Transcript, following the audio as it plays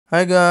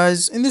Hi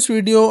guys, in this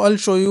video I'll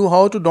show you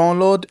how to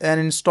download and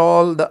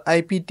install the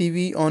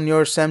IPTV on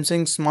your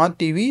Samsung Smart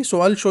TV.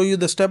 So I'll show you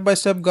the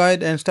step-by-step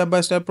guide and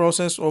step-by-step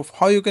process of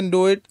how you can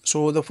do it.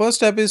 So the first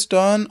step is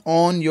turn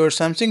on your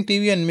Samsung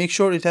TV and make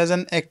sure it has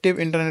an active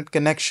internet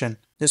connection.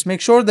 Just make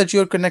sure that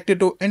you're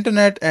connected to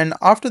internet, and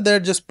after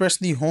that just press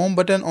the home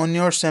button on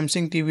your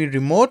Samsung TV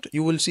remote.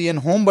 You will see an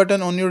home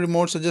button on your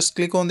remote, so just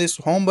click on this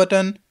home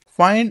button.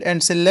 Find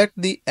and select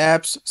the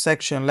apps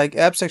section. Like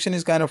app section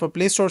is kind of a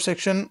Play Store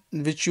section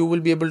which you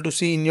will be able to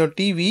see in your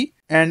TV.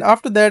 And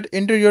after that,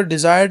 enter your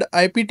desired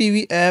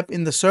IPTV app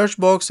in the search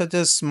box, such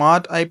as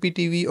Smart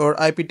IPTV or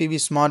IPTV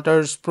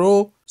Smarters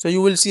Pro. So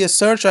you will see a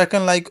search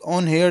icon like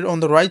on here on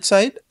the right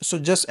side. So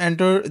just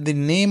enter the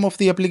name of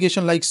the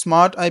application like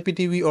Smart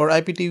IPTV or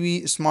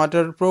IPTV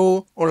Smarter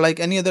Pro, or like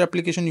any other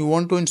application you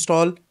want to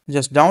install.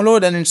 Just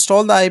download and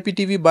install the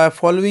IPTV by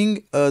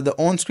following the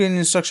on-screen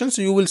instructions.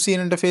 So you will see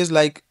an interface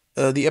like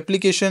the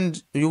application.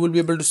 You will be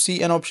able to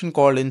see an option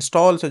called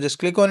install. So just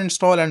click on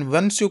install, and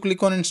once you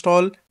click on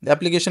install, the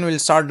application will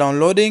start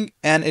downloading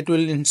and it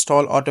will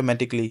install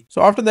automatically.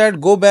 So after that,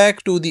 go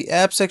back to the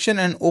app section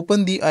and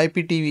open the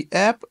IPTV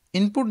app.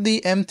 Input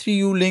the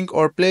M3U link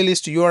or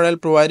playlist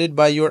URL provided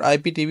by your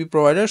IPTV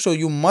provider. So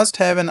you must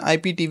have an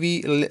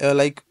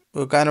IPTV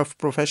kind of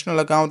professional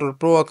account or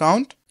pro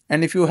account.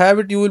 And if you have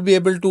it, you will be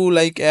able to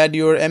add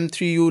your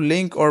M3U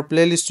link or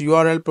playlist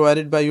URL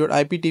provided by your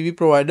IPTV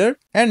provider.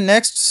 And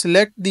next,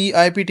 select the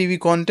IPTV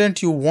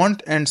content you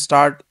want and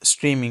start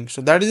streaming. So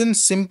that is a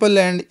simple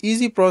and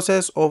easy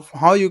process of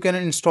how you can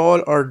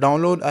install or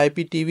download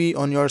IPTV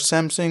on your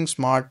Samsung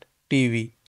Smart TV.